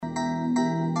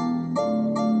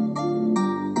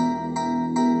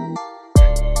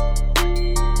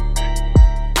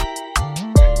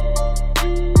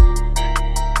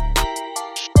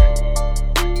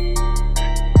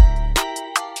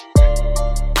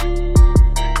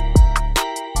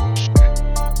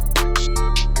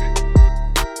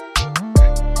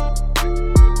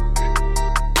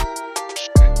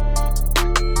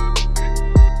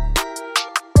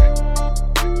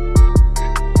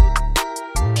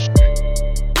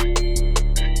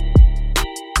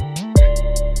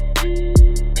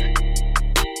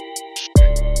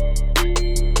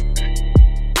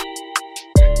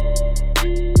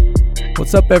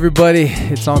What's up, everybody?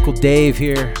 It's Uncle Dave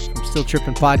here from Still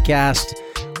Trippin' Podcast.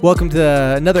 Welcome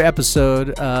to another episode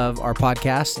of our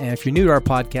podcast. And if you're new to our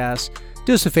podcast,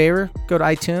 do us a favor, go to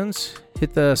iTunes,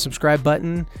 hit the subscribe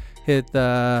button, hit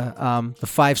the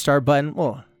 5-star button.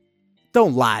 Well,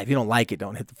 don't lie. If you don't like it,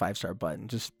 don't hit the 5-star button.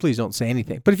 Just please don't say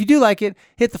anything. But if you do like it,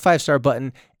 hit the 5-star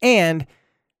button and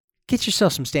get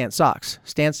yourself some Stance socks.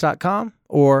 Stance.com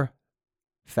or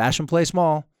Fashion Place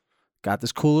Mall. Got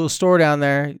this cool little store down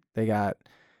there. They got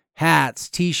hats,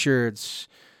 t-shirts,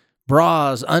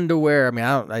 bras, underwear. I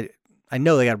mean, I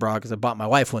know they got a bra because I bought my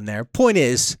wife one there. Point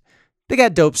is, they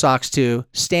got dope socks too.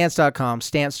 Stance.com,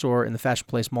 Stance store in the Fashion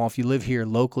Place Mall. If you live here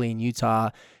locally in Utah,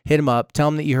 hit them up. Tell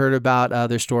them that you heard about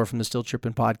their store from the Still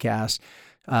Trippin' Podcast.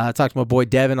 Talk to my boy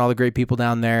Devin, all the great people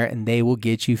down there, and they will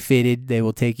get you fitted. They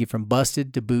will take you from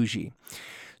busted to bougie.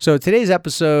 So today's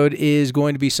episode is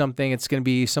going to be something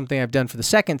I've done for the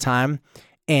second time,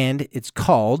 and it's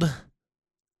called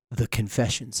The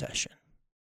Confession Session.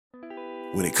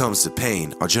 When it comes to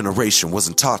pain, our generation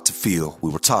wasn't taught to feel,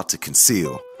 we were taught to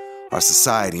conceal. Our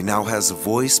society now has a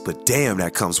voice, but damn,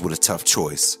 that comes with a tough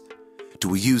choice. Do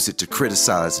we use it to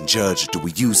criticize and judge, or do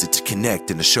we use it to connect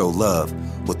and to show love?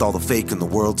 With all the fake in the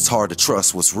world, it's hard to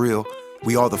trust what's real.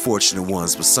 We are the fortunate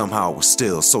ones, but somehow we're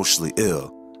still socially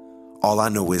ill. All I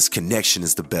know is connection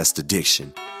is the best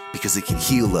addiction, because it can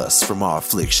heal us from our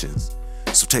afflictions.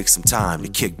 So take some time to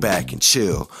kick back and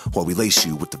chill while we lace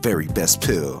you with the very best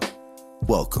pill.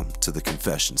 Welcome to the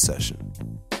Confession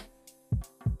Session.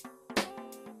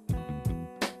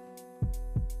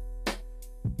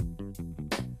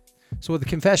 So what the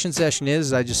confession session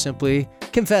is I just simply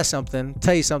confess something,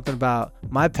 tell you something about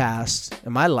my past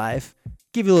and my life,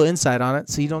 give you a little insight on it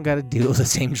so you don't got to deal with the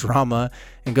same drama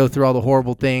and go through all the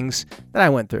horrible things that I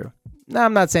went through. Now,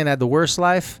 I'm not saying I had the worst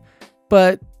life,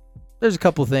 but there's a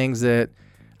couple things that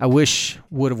I wish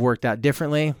would have worked out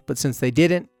differently, but since they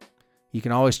didn't, you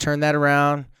can always turn that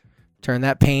around, turn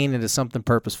that pain into something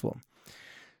purposeful.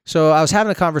 So I was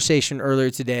having a conversation earlier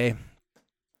today.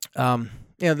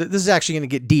 This is actually going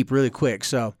to get deep really quick.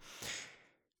 So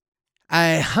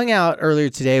I hung out earlier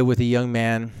today with a young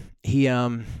man. He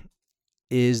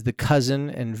is the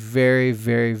cousin and very,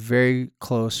 very, very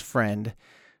close friend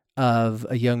of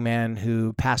a young man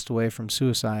who passed away from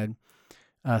suicide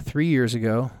 3 years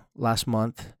ago, last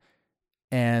month.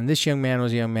 And this young man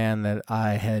was a young man that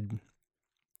I had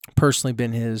personally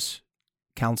been his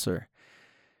counselor.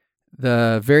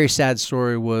 The very sad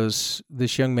story was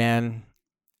this young man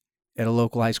at a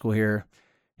local high school here,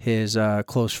 his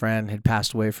close friend had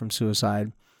passed away from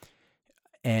suicide,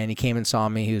 and he came and saw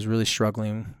me. He was really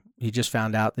struggling. He just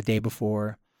found out the day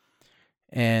before,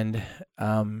 and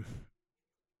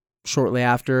shortly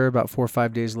after, about 4 or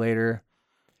 5 days later,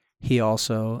 he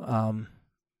also,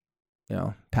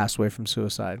 passed away from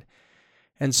suicide.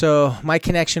 And so my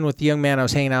connection with the young man I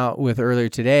was hanging out with earlier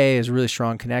today is a really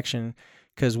strong connection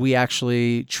because we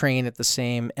actually train at the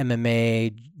same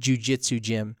MMA jiu-jitsu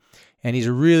gym. And he's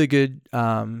really good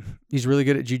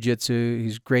at jiu-jitsu.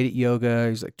 He's great at yoga.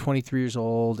 He's like 23 years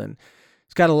old, and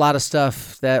he's got a lot of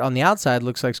stuff that on the outside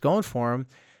looks like it's going for him.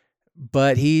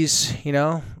 But he's,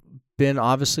 been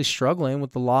obviously struggling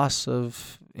with the loss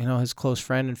of, his close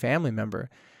friend and family member.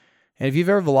 And if you've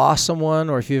ever lost someone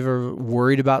or if you've ever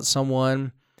worried about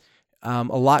someone, a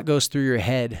lot goes through your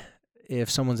head. If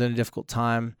someone's in a difficult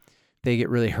time, they get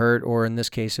really hurt, or in this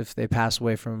case, if they pass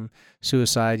away from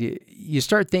suicide, you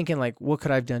start thinking like, what could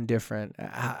I have done different?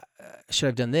 Should I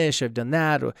have done this? Should I have done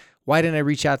that? Or why didn't I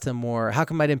reach out to them more? How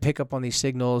come I didn't pick up on these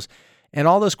signals? And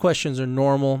all those questions are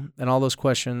normal, and all those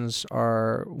questions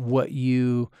are what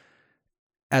you,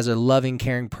 as a loving,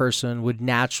 caring person, would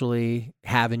naturally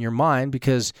have in your mind,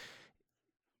 because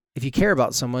if you care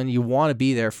about someone, you want to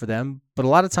be there for them. But a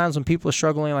lot of times when people are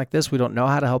struggling like this, we don't know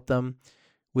how to help them.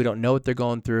 We don't know what they're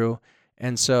going through.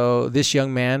 And so this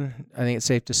young man, I think it's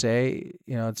safe to say,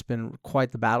 it's been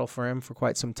quite the battle for him for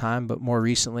quite some time, but more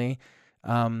recently,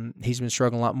 he's been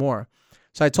struggling a lot more.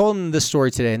 So I told him this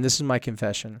story today, and this is my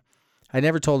confession. I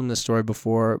never told him this story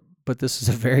before, but this is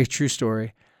a very true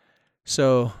story.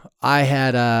 So I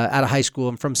had, out of high school,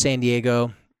 I'm from San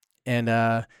Diego, and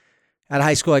out of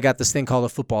high school, I got this thing called a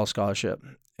football scholarship.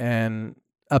 And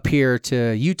up here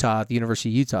to Utah, at the University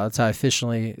of Utah, that's how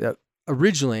I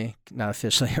originally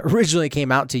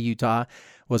came out to Utah,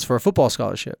 was for a football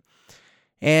scholarship.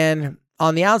 And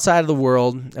on the outside of the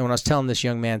world, and when I was telling this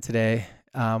young man today,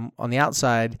 on the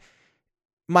outside,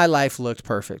 my life looked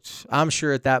perfect. I'm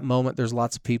sure at that moment there's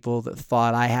lots of people that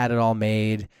thought I had it all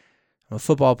made. I'm a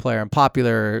football player. I'm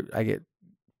popular. I get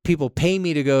people pay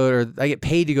me to go, or I get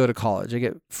paid to go to college. I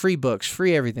get free books,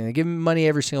 free everything. They give me money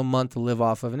every single month to live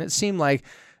off of. And it seemed like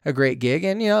a great gig.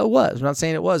 And, it was. I'm not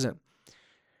saying it wasn't.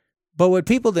 But what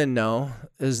people didn't know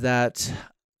is that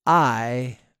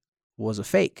I was a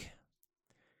fake.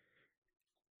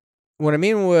 What I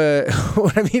mean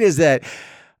is that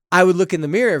I would look in the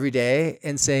mirror every day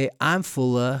and say, I'm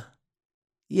full of,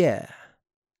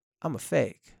 I'm a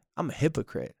fake. I'm a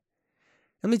hypocrite.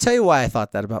 Let me tell you why I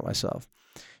thought that about myself.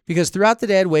 Because throughout the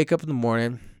day, I'd wake up in the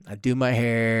morning, I'd do my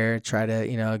hair, try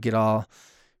to, get all,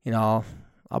 all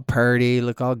purty,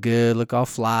 look all good, look all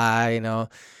fly,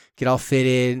 get all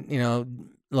fitted, a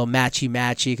little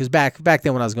matchy. Because back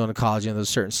then when I was going to college, there was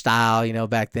a certain style,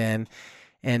 back then.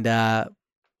 And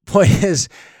point is,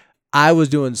 I was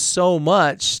doing so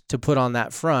much to put on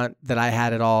that front that I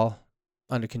had it all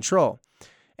under control.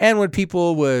 And when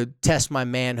people would test my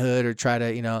manhood or try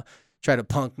to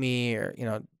punk me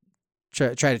or,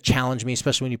 try to challenge me,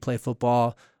 especially when you play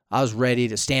football, I was ready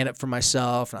to stand up for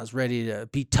myself and I was ready to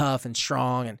be tough and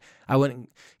strong, and I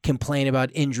wouldn't complain about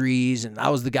injuries, and I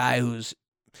was the guy who's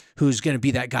going to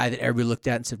be that guy that everybody looked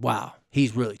at and said, wow,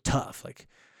 he's really tough. Like,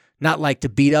 not like to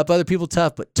beat up other people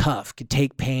tough, but tough, could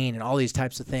take pain and all these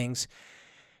types of things.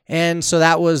 And so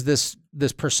that was this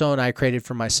persona I created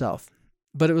for myself.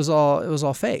 But it was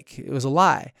all fake. It was a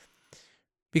lie.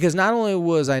 Because not only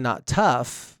was I not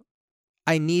tough,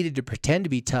 I needed to pretend to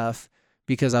be tough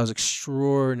because I was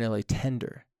extraordinarily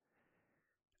tender.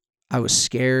 I was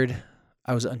scared.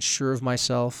 I was unsure of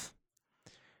myself.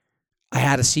 I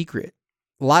had a secret.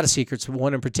 A lot of secrets, but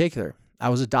one in particular. I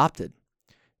was adopted.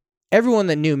 Everyone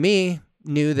that knew me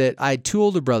knew that I had two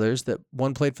older brothers, that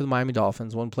one played for the Miami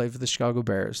Dolphins, one played for the Chicago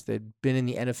Bears. They'd been in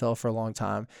the NFL for a long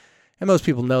time. And most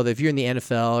people know that if you're in the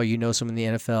NFL or you know someone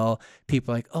in the NFL,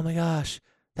 people are like, oh my gosh,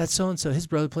 that's so-and-so. His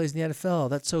brother plays in the NFL.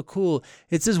 That's so cool.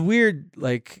 It's this weird,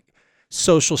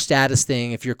 social status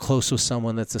thing if you're close with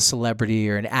someone that's a celebrity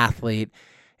or an athlete.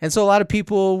 And so a lot of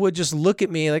people would just look at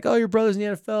me like, oh, your brother's in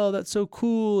the NFL. That's so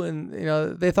cool. And,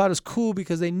 they thought it was cool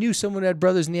because they knew someone who had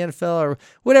brothers in the NFL or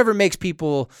whatever makes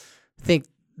people think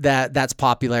that that's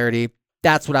popularity.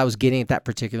 That's what I was getting at that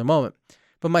particular moment.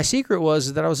 But my secret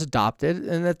was that I was adopted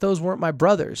and that those weren't my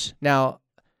brothers. Now,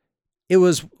 it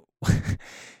was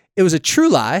a true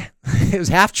lie. It was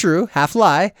half true, half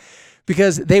lie,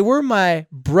 because they were my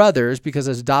brothers because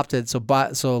I was adopted.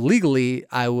 So legally,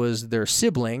 I was their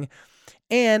sibling.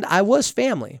 And I was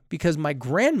family because my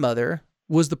grandmother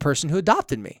was the person who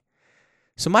adopted me.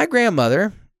 So my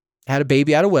grandmother had a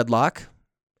baby out of wedlock,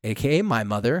 a.k.a. my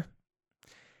mother.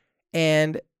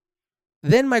 And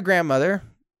then my grandmother,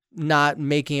 not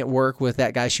making it work with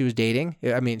that guy she was dating.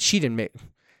 I mean,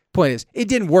 point is, it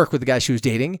didn't work with the guy she was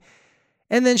dating.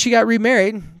 And then she got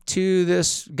remarried to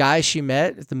this guy she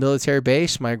met at the military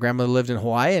base. My grandmother lived in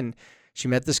Hawaii, and she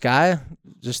met this guy,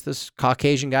 just this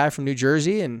Caucasian guy from New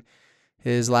Jersey, and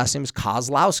his last name is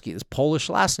Kozlowski, this Polish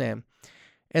last name.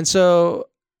 And so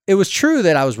it was true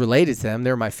that I was related to them. They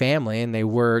were my family, and they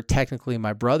were technically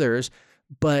my brothers,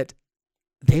 but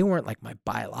they weren't like my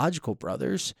biological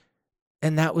brothers.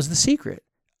 And that was the secret.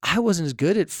 I wasn't as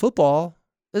good at football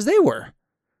as they were.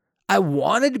 I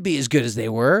wanted to be as good as they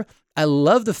were. I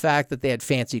love the fact that they had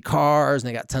fancy cars and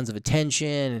they got tons of attention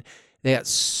and they got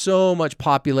so much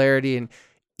popularity. And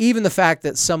even the fact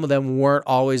that some of them weren't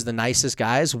always the nicest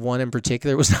guys, one in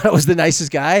particular was not always the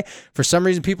nicest guy. For some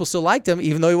reason, people still liked him,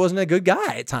 even though he wasn't a good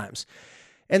guy at times.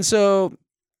 And so,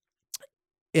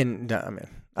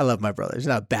 I love my brother. He's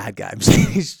not a bad guy. I'm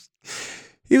saying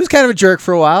he was kind of a jerk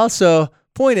for a while. So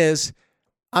point is,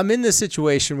 I'm in this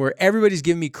situation where everybody's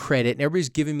giving me credit and everybody's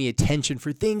giving me attention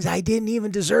for things I didn't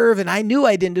even deserve. And I knew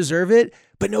I didn't deserve it,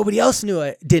 but nobody else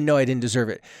didn't know I didn't deserve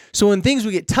it. So when things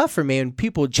would get tough for me and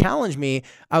people would challenge me,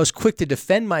 I was quick to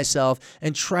defend myself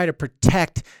and try to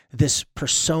protect this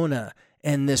persona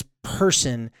and this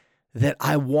person that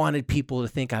I wanted people to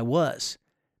think I was.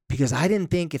 Because I didn't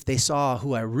think if they saw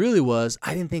who I really was,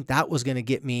 I didn't think that was going to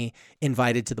get me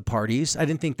invited to the parties. I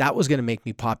didn't think that was going to make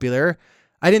me popular.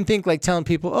 I didn't think telling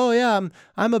people, oh yeah,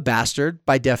 I'm a bastard.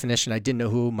 By definition, I didn't know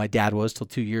who my dad was till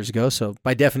 2 years ago. So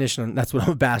by definition, that's what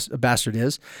a bastard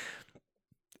is.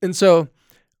 And so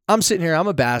I'm sitting here, I'm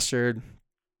a bastard.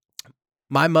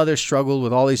 My mother struggled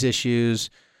with all these issues.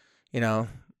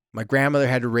 My grandmother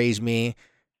had to raise me.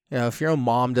 If your own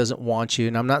mom doesn't want you,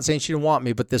 and I'm not saying she didn't want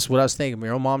me, but this is what I was thinking. If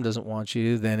your own mom doesn't want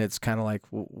you, then it's kind of like,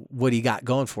 what do you got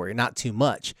going for you? Not too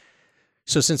much.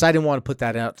 So since I didn't want to put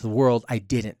that out to the world, I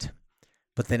didn't.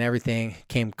 But then everything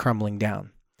came crumbling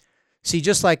down. See,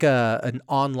 just like an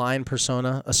online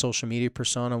persona, a social media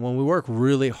persona, when we work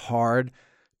really hard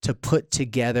to put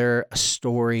together a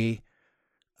story,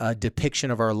 a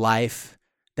depiction of our life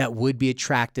that would be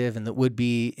attractive and that would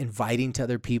be inviting to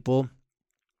other people,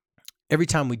 every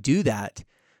time we do that,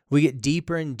 We get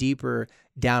deeper and deeper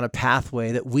down a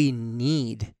pathway that we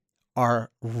need our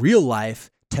real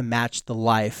life to match the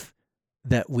life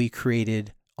that we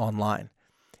created online.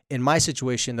 In my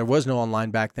situation, there was no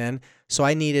online back then, so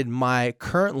I needed my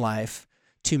current life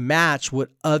to match what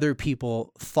other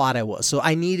people thought I was. So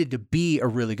I needed to be a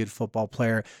really good football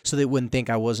player so they wouldn't think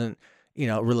I wasn't,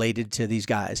 related to these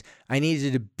guys. I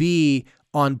needed to be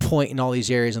on point in all these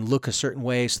areas and look a certain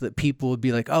way so that people would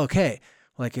be like, oh, okay,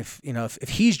 like if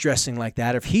he's dressing like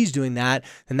that, if he's doing that,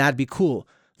 then that'd be cool.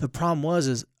 The problem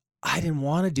is I didn't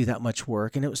want to do that much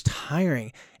work, and it was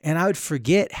tiring, and I would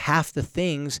forget half the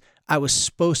things I was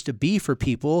supposed to be for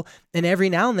people. And every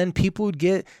now and then people would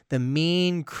get the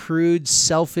mean, crude,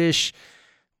 selfish,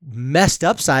 messed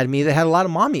up side of me that had a lot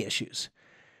of mommy issues.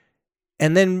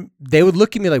 And then they would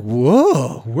look at me like,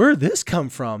 whoa, where'd this come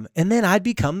from? And then I'd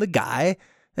become the guy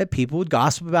that people would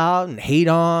gossip about and hate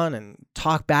on and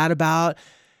talk bad about.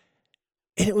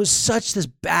 And it was such this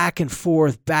back and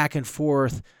forth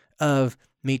of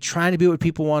me trying to be what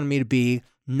people wanted me to be,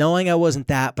 knowing I wasn't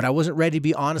that, but I wasn't ready to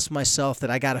be honest with myself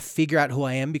that I got to figure out who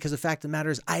I am, because the fact of the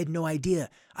matter is I had no idea.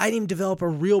 I didn't even develop a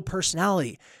real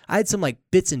personality. I had some like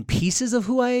bits and pieces of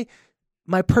who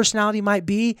my personality might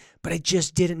be, but I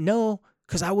just didn't know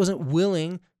because I wasn't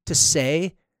willing to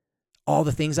say all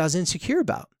the things I was insecure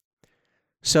about.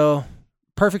 So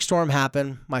perfect storm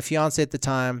happened. My fiance at the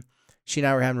time, she and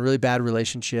I were having a really bad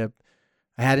relationship.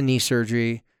 I had a knee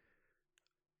surgery.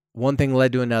 One thing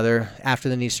led to another. After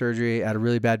the knee surgery, I had a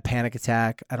really bad panic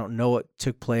attack. I don't know what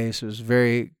took place. It was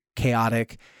very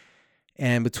chaotic.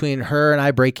 And between her and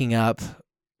I breaking up,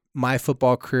 my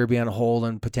football career being on hold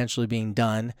and potentially being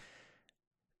done,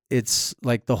 it's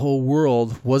like the whole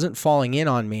world wasn't falling in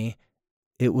on me.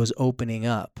 It was opening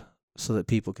up so that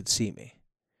people could see me.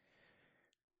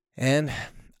 And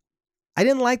I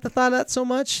didn't like the thought of that so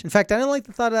much. In fact, I didn't like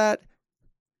the thought of that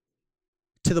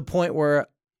to the point where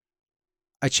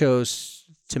I chose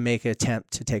to make an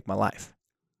attempt to take my life.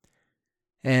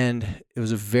 And it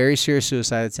was a very serious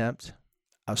suicide attempt.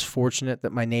 I was fortunate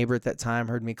that my neighbor at that time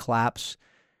heard me collapse,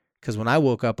 because when I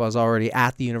woke up, I was already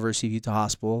at the University of Utah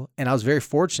Hospital. And I was very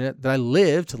fortunate that I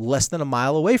lived less than a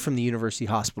mile away from the University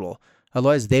Hospital.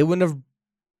 Otherwise, they wouldn't have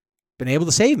been able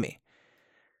to save me.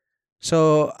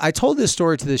 So I told this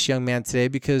story to this young man today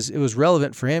because it was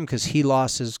relevant for him, because he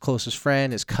lost his closest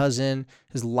friend, his cousin,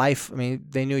 his life. I mean,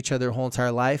 they knew each other their whole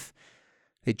entire life.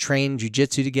 They trained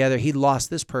jiu-jitsu together. He lost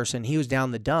this person. He was down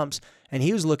in the dumps, and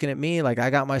he was looking at me like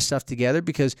I got my stuff together,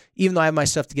 because even though I have my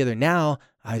stuff together now,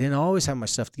 I didn't always have my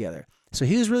stuff together. So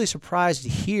he was really surprised to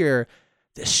hear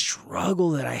the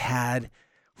struggle that I had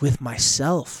with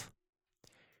myself.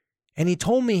 And he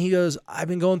told me, he goes, I've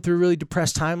been going through a really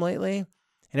depressed time lately,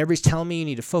 and everybody's telling me you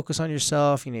need to focus on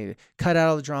yourself. You need to cut out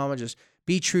all the drama. Just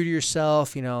be true to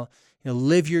yourself,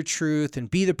 live your truth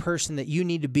and be the person that you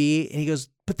need to be. And he goes,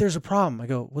 but there's a problem. I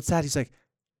go, what's that? He's like,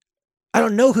 I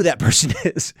don't know who that person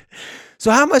is. So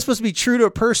how am I supposed to be true to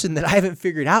a person that I haven't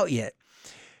figured out yet?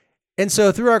 And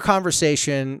so through our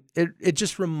conversation, it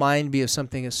just reminded me of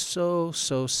something that's so,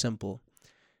 so simple.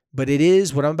 But it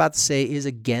is, what I'm about to say is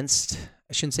against,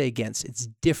 I shouldn't say against, it's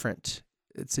different.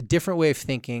 It's a different way of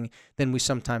thinking than we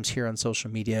sometimes hear on social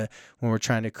media when we're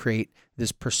trying to create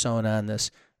this persona and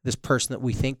this person that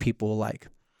we think people will like.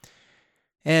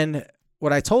 And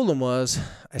what I told him was,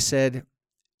 I said,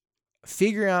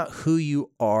 figuring out who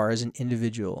you are as an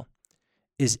individual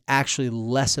is actually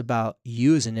less about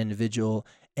you as an individual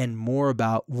and more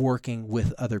about working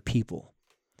with other people.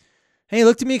 And he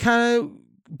looked at me kind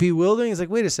of bewildered. He's like,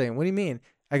 wait a second, what do you mean?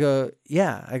 I go,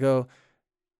 yeah. I go,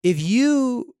 if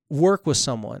you work with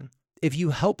someone, if you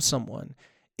help someone,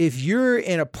 if you're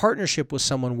in a partnership with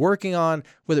someone working on,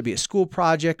 whether it be a school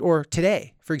project or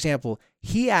today, for example,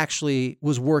 he actually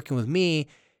was working with me,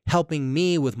 helping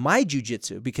me with my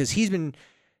jiu-jitsu, because he's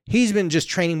been just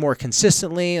training more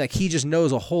consistently. Like, he just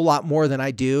knows a whole lot more than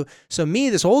I do. So me,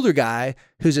 this older guy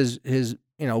who's his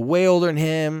way older than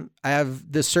him, I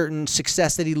have this certain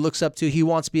success that he looks up to. He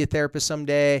wants to be a therapist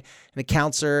someday and a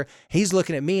counselor. He's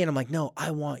looking at me and I'm like, no,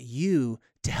 I want you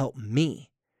to help me.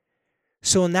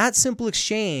 So in that simple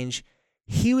exchange,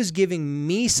 he was giving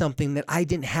me something that I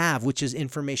didn't have, which is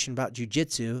information about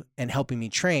jiu-jitsu and helping me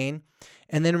train.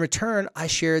 And then in return, I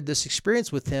shared this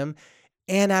experience with him.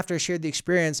 And after I shared the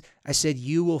experience, I said,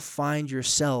 you will find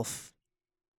yourself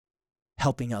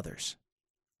helping others.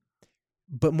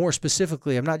 But more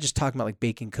specifically, I'm not just talking about like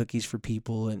baking cookies for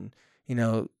people and,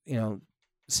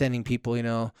 sending people,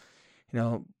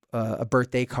 a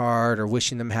birthday card or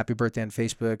wishing them happy birthday on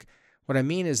Facebook. What I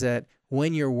mean is that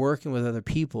when you're working with other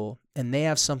people and they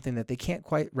have something that they can't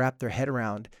quite wrap their head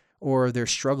around, or they're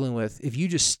struggling with, if you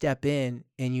just step in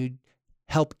and you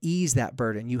help ease that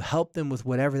burden, you help them with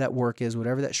whatever that work is,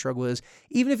 whatever that struggle is,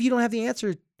 even if you don't have the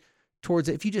answer towards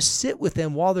it, if you just sit with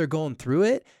them while they're going through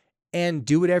it and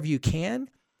do whatever you can,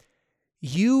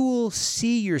 you will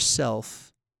see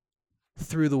yourself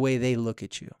through the way they look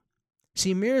at you.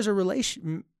 See, mirrors are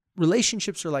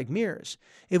relationships are like mirrors.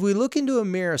 If we look into a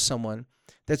mirror of someone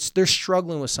they're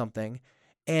struggling with something,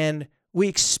 and we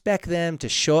expect them to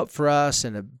show up for us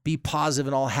and to be positive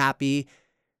and all happy,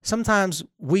 sometimes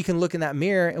we can look in that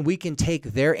mirror and we can take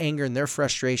their anger and their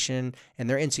frustration and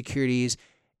their insecurities,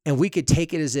 and we could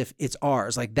take it as if it's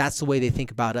ours. Like, that's the way they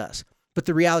think about us. But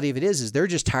the reality of it is they're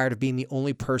just tired of being the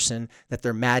only person that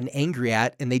they're mad and angry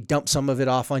at, and they dump some of it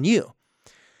off on you.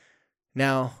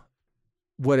 Now,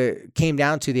 what it came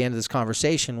down to the end of this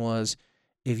conversation was,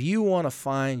 if you want to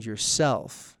find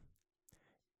yourself,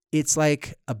 it's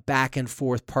like a back and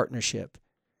forth partnership.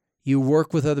 You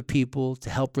work with other people to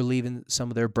help relieve some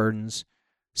of their burdens,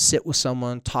 sit with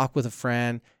someone, talk with a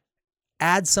friend,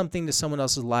 add something to someone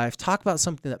else's life, talk about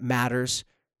something that matters,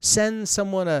 send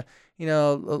someone a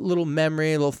little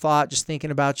memory, a little thought, just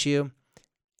thinking about you.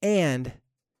 And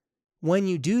when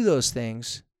you do those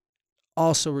things,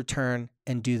 also return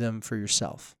and do them for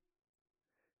yourself.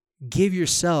 Give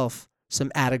yourself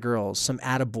some atta-girls, some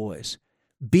atta-boys.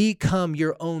 Become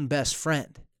your own best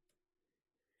friend.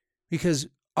 Because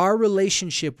our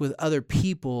relationship with other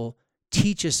people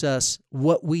teaches us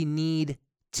what we need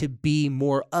to be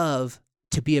more of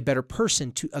to be a better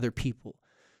person to other people.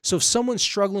 So if someone's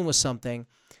struggling with something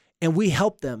and we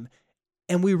help them,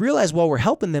 and we realize while we're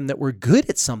helping them that we're good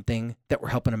at something that we're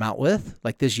helping them out with,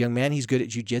 like this young man, he's good at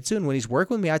jiu-jitsu. And when he's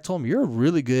working with me, I told him, you're a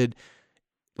really good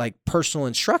personal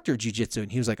instructor of jiu-jitsu.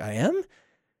 And he was like, I am?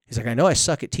 He's like, I know I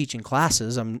suck at teaching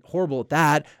classes. I'm horrible at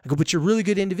that. I go, but you're really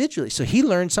good individually. So he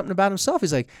learned something about himself.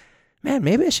 He's like, man,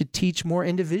 maybe I should teach more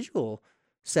individual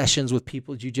sessions with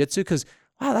people jiu-jitsu, because,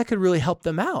 wow, that could really help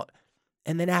them out.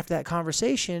 And then after that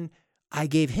conversation, I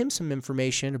gave him some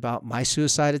information about my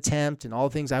suicide attempt and all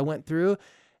the things I went through.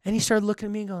 And he started looking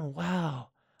at me and going,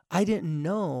 wow, I didn't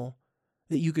know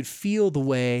that you could feel the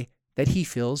way that he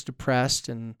feels, depressed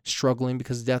and struggling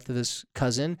because of the death of his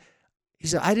cousin. He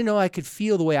said, I didn't know I could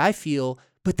feel the way I feel,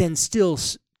 but then still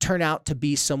turn out to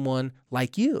be someone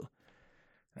like you.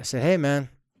 I said, hey, man,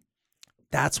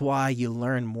 that's why you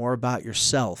learn more about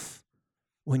yourself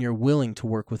when you're willing to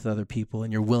work with other people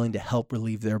and you're willing to help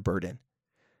relieve their burden.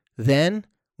 Then,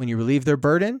 when you relieve their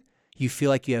burden, you feel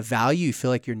like you have value, you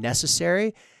feel like you're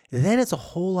necessary. Then it's a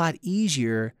whole lot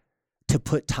easier to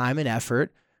put time and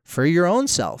effort for your own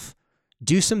self.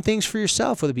 Do some things for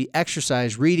yourself, whether it be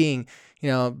exercise, reading,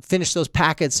 finish those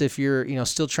packets if you're,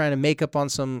 still trying to make up on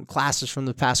some classes from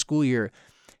the past school year.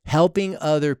 Helping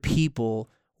other people,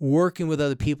 working with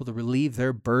other people to relieve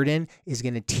their burden is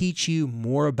going to teach you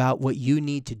more about what you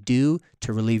need to do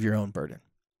to relieve your own burden.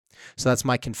 So that's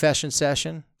my confession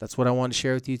session. That's what I wanted to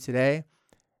share with you today.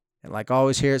 And like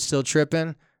always here at Still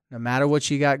Trippin', no matter what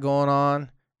you got going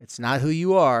on, it's not who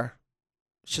you are.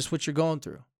 It's just what you're going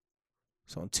through.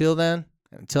 So until then,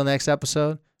 and until next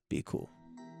episode, be cool.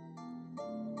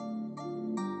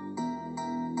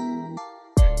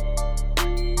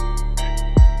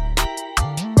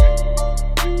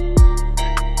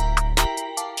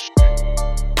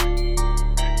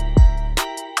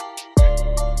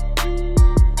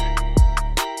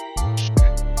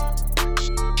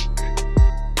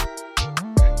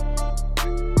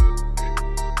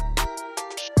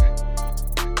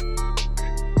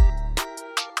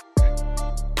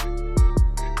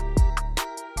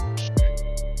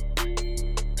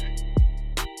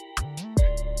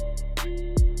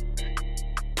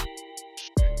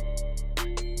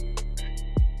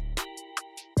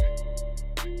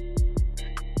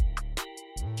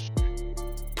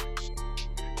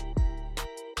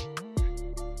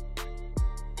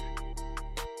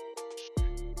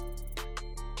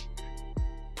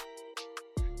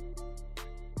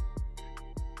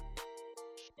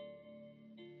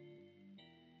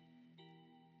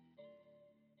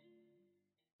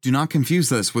 Do not confuse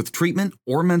this with treatment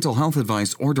or mental health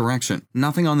advice or direction.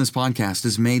 Nothing on this podcast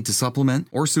is made to supplement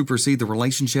or supersede the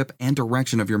relationship and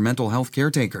direction of your mental health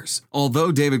caretakers.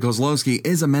 Although David Kozlowski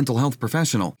is a mental health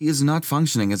professional, he is not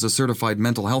functioning as a certified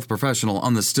mental health professional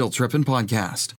on the Still Trippin' podcast.